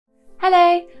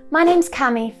Hello, my name's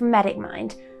Cami from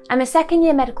MedicMind. I'm a second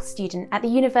year medical student at the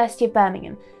University of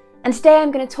Birmingham, and today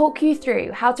I'm going to talk you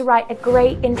through how to write a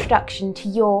great introduction to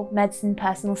your medicine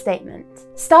personal statement.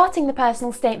 Starting the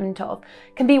personal statement off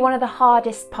can be one of the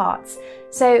hardest parts,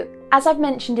 so as I've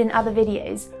mentioned in other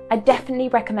videos, I definitely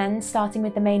recommend starting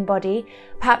with the main body,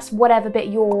 perhaps whatever bit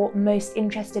you're most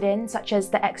interested in, such as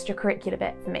the extracurricular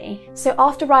bit for me. So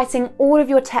after writing all of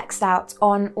your text out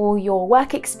on all your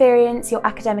work experience, your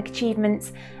academic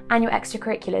achievements, and your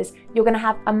extracurriculars, you're going to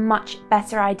have a much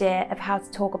better idea of how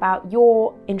to talk about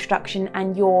your introduction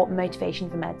and your motivation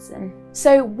for medicine.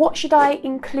 So what should I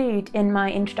include in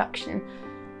my introduction?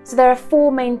 So there are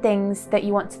four main things that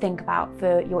you want to think about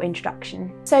for your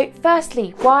introduction. So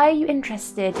firstly, why are you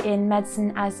interested in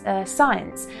medicine as a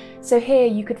science? So here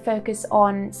you could focus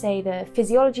on, say, the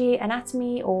physiology,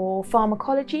 anatomy, or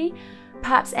pharmacology,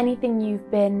 perhaps anything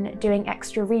you've been doing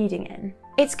extra reading in.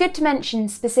 It's good to mention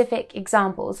specific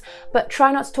examples, but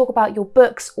try not to talk about your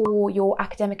books or your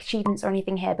academic achievements or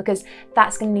anything here, because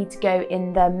that's going to need to go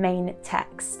in the main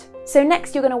text. So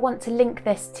next you're going to want to link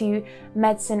this to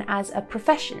medicine as a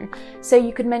profession. So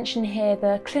you could mention here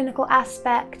the clinical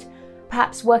aspect,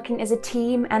 perhaps working as a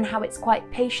team and how it's quite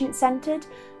patient-centred,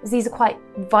 as these are quite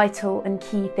vital and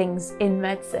key things in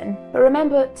medicine. But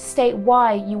remember to state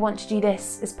why you want to do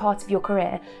this as part of your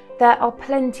career. There are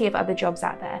plenty of other jobs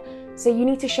out there, so you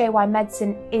need to show why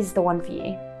medicine is the one for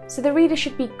you. So the reader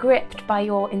should be gripped by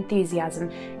your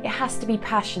enthusiasm. It has to be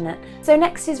passionate. So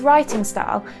next is writing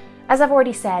style. As I've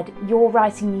already said, your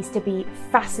writing needs to be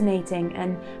fascinating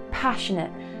and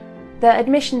passionate. The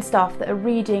admission staff that are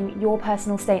reading your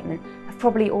personal statement have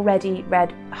probably already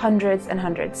read hundreds and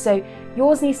hundreds, so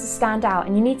yours needs to stand out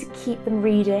and you need to keep them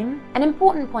reading. An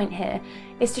important point here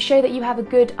is to show that you have a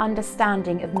good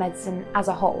understanding of medicine as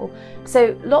a whole.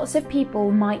 So lots of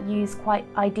people might use quite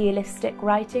idealistic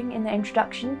writing in their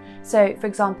introduction. So for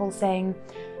example, saying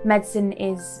medicine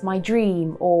is my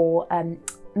dream, or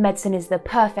medicine is the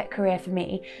perfect career for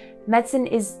me. Medicine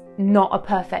is not a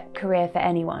perfect career for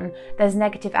anyone. There's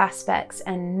negative aspects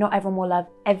and not everyone will love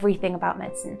everything about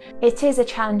medicine. It is a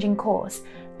challenging course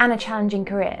and a challenging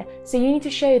career, so you need to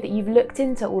show that you've looked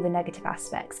into all the negative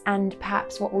aspects and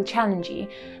perhaps what will challenge you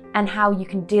and how you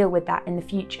can deal with that in the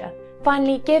future.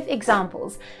 Finally, give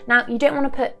examples. Now, you don't want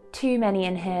to put too many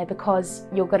in here because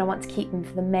you're going to want to keep them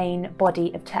for the main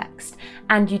body of text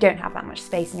and you don't have that much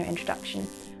space in your introduction.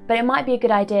 But it might be a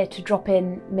good idea to drop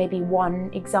in maybe one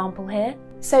example here.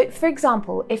 So for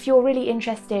example, if you're really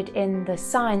interested in the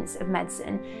science of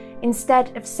medicine,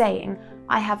 instead of saying,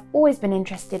 I have always been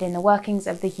interested in the workings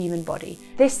of the human body.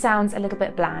 This sounds a little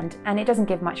bit bland and it doesn't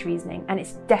give much reasoning, and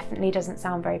it definitely doesn't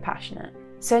sound very passionate.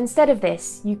 So instead of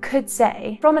this, you could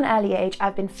say, from an early age,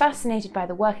 I've been fascinated by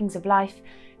the workings of life.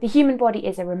 The human body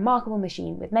is a remarkable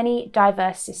machine with many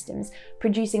diverse systems,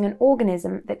 producing an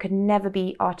organism that could never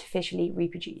be artificially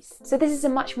reproduced. So this is a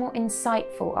much more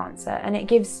insightful answer, and it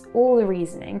gives all the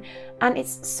reasoning, and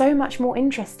it's so much more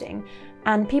interesting.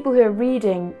 And people who are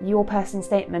reading your personal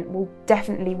statement will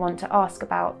definitely want to ask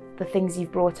about the things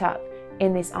you've brought up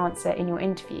in this answer in your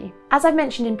interview. As I've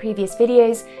mentioned in previous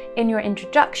videos, in your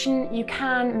introduction you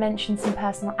can mention some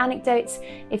personal anecdotes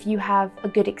if you have a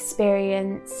good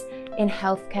experience in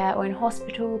healthcare or in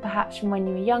hospital, perhaps from when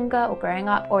you were younger or growing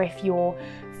up, or if your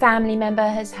family member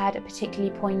has had a particularly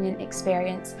poignant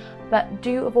experience. But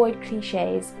do avoid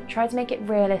cliches, try to make it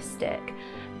realistic,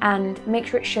 and make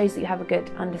sure it shows that you have a good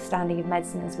understanding of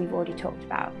medicine, as we've already talked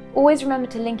about. Always remember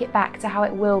to link it back to how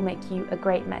it will make you a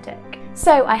great medic.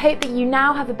 So I hope that you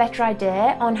now have a better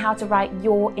idea on how to write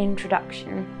your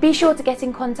introduction. Be sure to get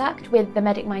in contact with the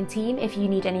MedicMind team if you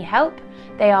need any help.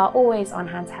 They are always on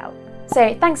hand to help.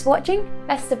 So thanks for watching,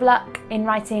 best of luck in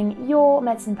writing your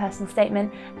medicine personal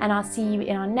statement, and I'll see you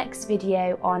in our next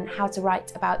video on how to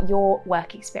write about your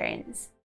work experience.